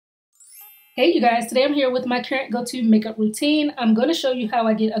Hey you guys, today I'm here with my current go-to makeup routine. I'm going to show you how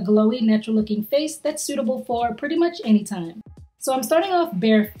I get a glowy, natural looking face that's suitable for pretty much any time. So I'm starting off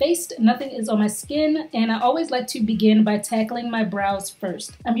bare-faced, nothing is on my skin, and I always like to begin by tackling my brows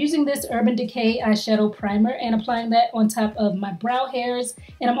first. I'm using this Urban Decay eyeshadow primer and applying that on top of my brow hairs,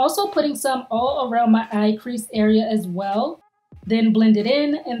 and I'm also putting some all around my eye crease area as well. Then blend it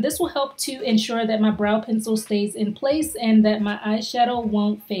in, and this will help to ensure that my brow pencil stays in place and that my eyeshadow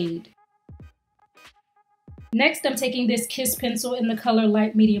won't fade. Next, I'm taking this Kiss pencil in the color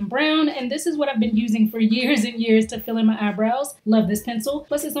light medium brown, and this is what I've been using for years and years to fill in my eyebrows. Love this pencil,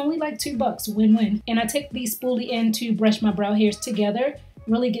 plus it's only like $2, win-win. And I take the spoolie in to brush my brow hairs together,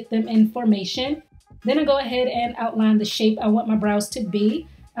 really get them in formation. Then I go ahead and outline the shape I want my brows to be.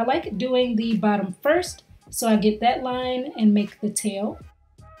 I like doing the bottom first, so I get that line and make the tail.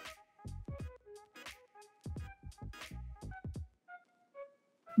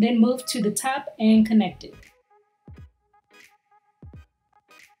 Then move to the top and connect it.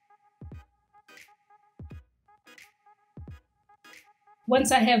 Once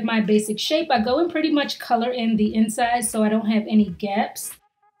I have my basic shape, I go and pretty much color in the inside so I don't have any gaps.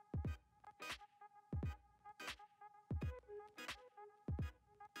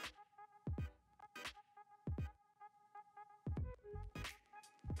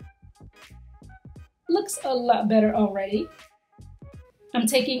 Looks a lot better already. I'm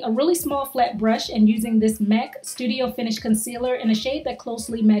taking a really small flat brush and using this MAC Studio Finish Concealer in a shade that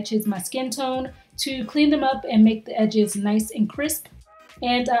closely matches my skin tone to clean them up and make the edges nice and crisp.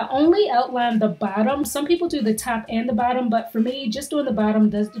 And I only outline the bottom. Some people do the top and the bottom, but for me, just doing the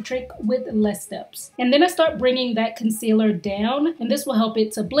bottom does the trick with less steps. And then I start bringing that concealer down, and this will help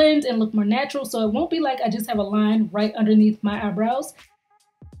it to blend and look more natural, so it won't be like I just have a line right underneath my eyebrows.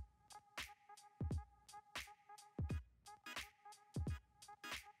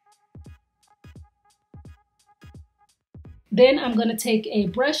 Then I'm going to take a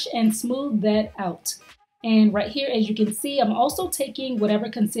brush and smooth that out. And right here, as you can see, I'm also taking whatever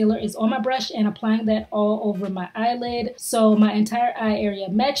concealer is on my brush and applying that all over my eyelid so my entire eye area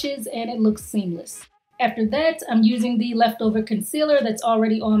matches and it looks seamless. After that, I'm using the leftover concealer that's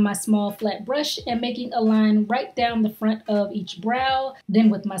already on my small flat brush and making a line right down the front of each brow. Then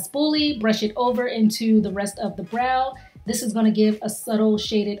with my spoolie, brush it over into the rest of the brow. This is going to give a subtle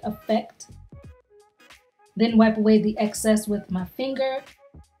shaded effect. Then wipe away the excess with my finger.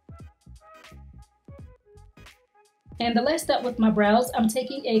 And the last step with my brows, I'm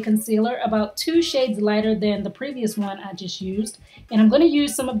taking a concealer about 2 shades lighter than the previous one I just used. And I'm going to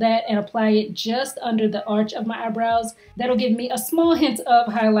use some of that and apply it just under the arch of my eyebrows. That'll give me a small hint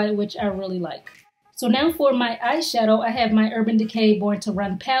of highlight, which I really like. So now for my eyeshadow, I have my Urban Decay Born to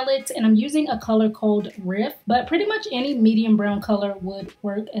Run palette, and I'm using a color called Riff, but pretty much any medium brown color would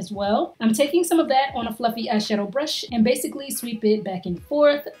work as well. I'm taking some of that on a fluffy eyeshadow brush and basically sweep it back and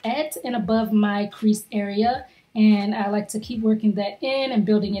forth at and above my crease area. And I like to keep working that in and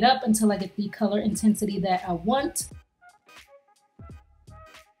building it up until I get the color intensity that I want.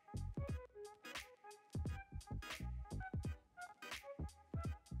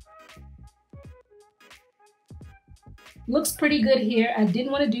 Looks pretty good here. I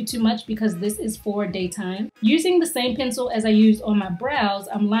didn't want to do too much because this is for daytime. Using the same pencil as I used on my brows,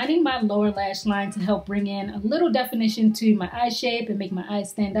 I'm lining my lower lash line to help bring in a little definition to my eye shape and make my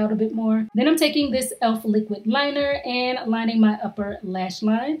eyes stand out a bit more. Then I'm taking this e.l.f. liquid liner and lining my upper lash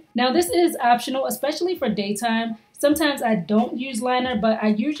line. Now this is optional, especially for daytime. Sometimes I don't use liner, but I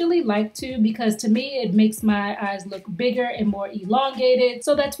usually like to because to me it makes my eyes look bigger and more elongated.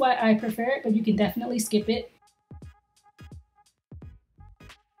 So that's why I prefer it, but you can definitely skip it.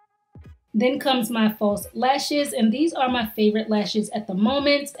 Then comes my false lashes, and these are my favorite lashes at the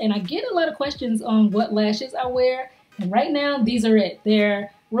moment, and I get a lot of questions on what lashes I wear, and right now these are it. They're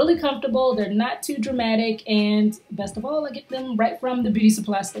really comfortable, they're not too dramatic, and best of all, I get them right from the beauty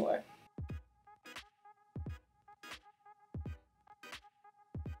supply store.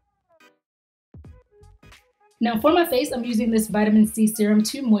 Now for my face, I'm using this vitamin C serum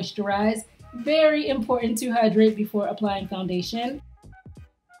to moisturize. Very important to hydrate before applying foundation.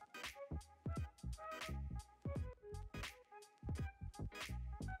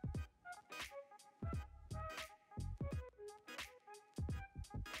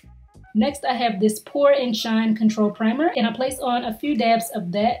 Next, I have this Pore and Shine Control Primer, and I place on a few dabs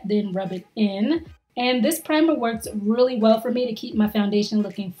of that, then rub it in. And this primer works really well for me to keep my foundation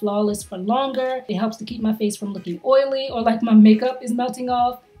looking flawless for longer. It helps to keep my face from looking oily or like my makeup is melting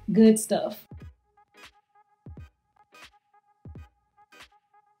off. Good stuff.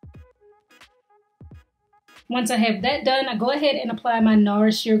 Once I have that done, I go ahead and apply my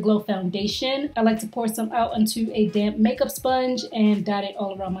NARS Sheer Glow foundation. I like to pour some out onto a damp makeup sponge and dot it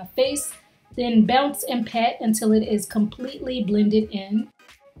all around my face. Then bounce and pat until it is completely blended in.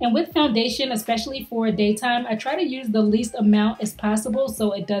 And with foundation, especially for daytime, I try to use the least amount as possible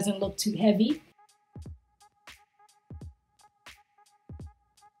so it doesn't look too heavy.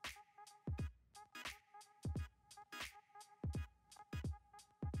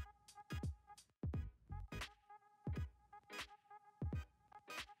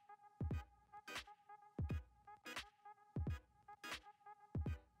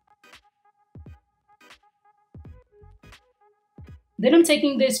 Then I'm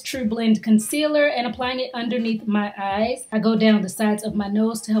taking this True Blend concealer and applying it underneath my eyes. I go down the sides of my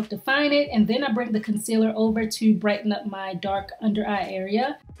nose to help define it, and then I bring the concealer over to brighten up my dark under eye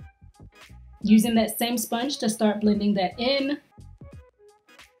area. Using that same sponge to start blending that in.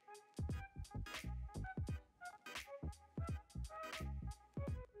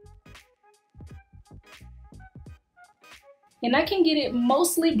 And I can get it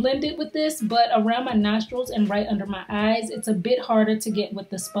mostly blended with this, but around my nostrils and right under my eyes, it's a bit harder to get with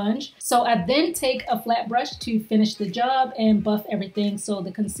the sponge. So I then take a flat brush to finish the job and buff everything so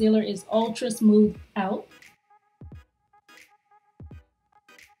the concealer is ultra smooth out.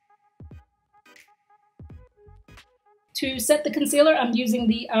 To set the concealer, I'm using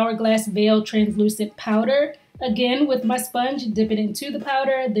the Hourglass Veil Translucent Powder. Again, with my sponge, dip it into the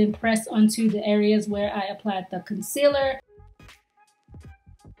powder, then press onto the areas where I applied the concealer.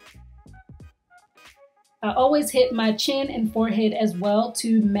 I always hit my chin and forehead as well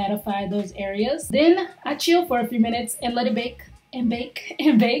to mattify those areas. Then I chill for a few minutes and let it bake and bake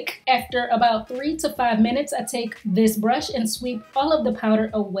and bake. After about 3 to 5 minutes, I take this brush and sweep all of the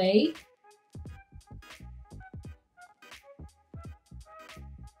powder away.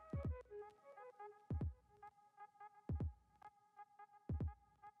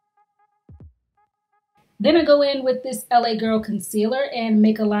 Then I go in with this LA Girl concealer and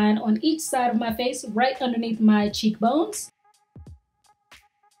make a line on each side of my face right underneath my cheekbones.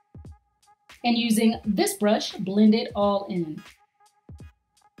 And using this brush, blend it all in.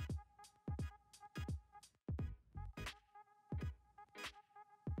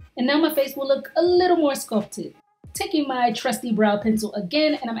 And now my face will look a little more sculpted. Taking my trusty brow pencil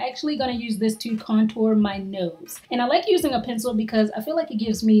again, and I'm actually going to use this to contour my nose. And I like using a pencil because I feel like it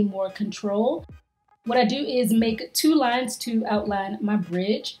gives me more control. What I do is make 2 lines to outline my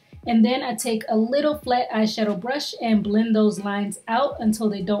bridge, and then I take a little flat eyeshadow brush and blend those lines out until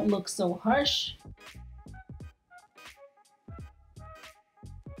they don't look so harsh.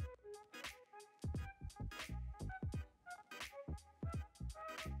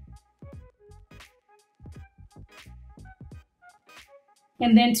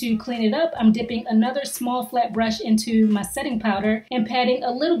 And then to clean it up, I'm dipping another small flat brush into my setting powder and patting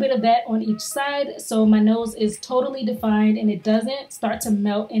a little bit of that on each side so my nose is totally defined and it doesn't start to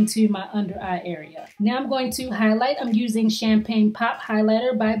melt into my under eye area. Now I'm going to highlight. I'm using Champagne Pop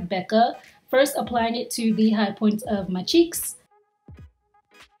Highlighter by Becca. First applying it to the high points of my cheeks.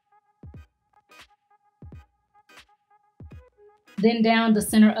 Then down the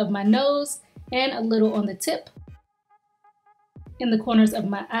center of my nose and a little on the tip. In the corners of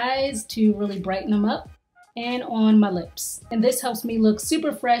my eyes to really brighten them up, and on my lips. And this helps me look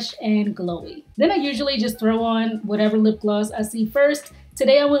super fresh and glowy. Then I usually just throw on whatever lip gloss I see first.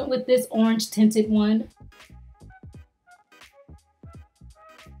 Today I went with this orange tinted one.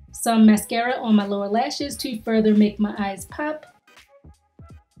 Some mascara on my lower lashes to further make my eyes pop.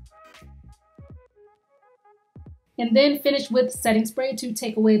 And then finish with setting spray to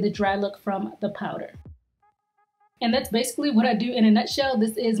take away the dry look from the powder. And that's basically what I do in a nutshell.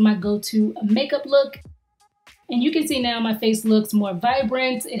 This is my go-to makeup look. And you can see now my face looks more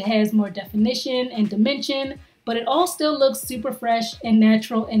vibrant. It has more definition and dimension, but it all still looks super fresh and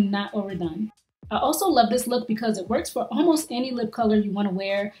natural and not overdone. I also love this look because it works for almost any lip color you want to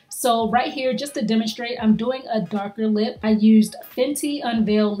wear. So right here, just to demonstrate, I'm doing a darker lip. I used Fenty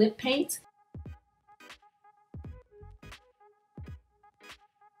Unveil Lip Paint.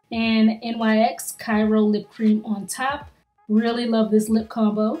 And NYX Cairo Lip Cream on top. Really love this lip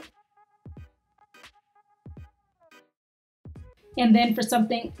combo. And then for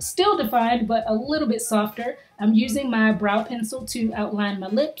something still defined but a little bit softer, I'm using my brow pencil to outline my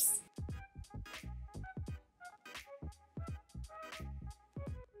lips.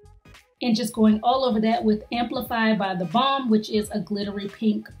 And just going all over that with Amplify by the Balm, which is a glittery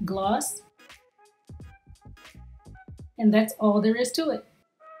pink gloss. And that's all there is to it.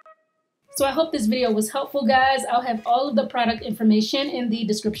 So I hope this video was helpful, guys. I'll have all of the product information in the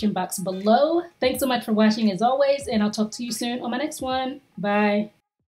description box below. Thanks so much for watching as always, and I'll talk to you soon on my next one. Bye.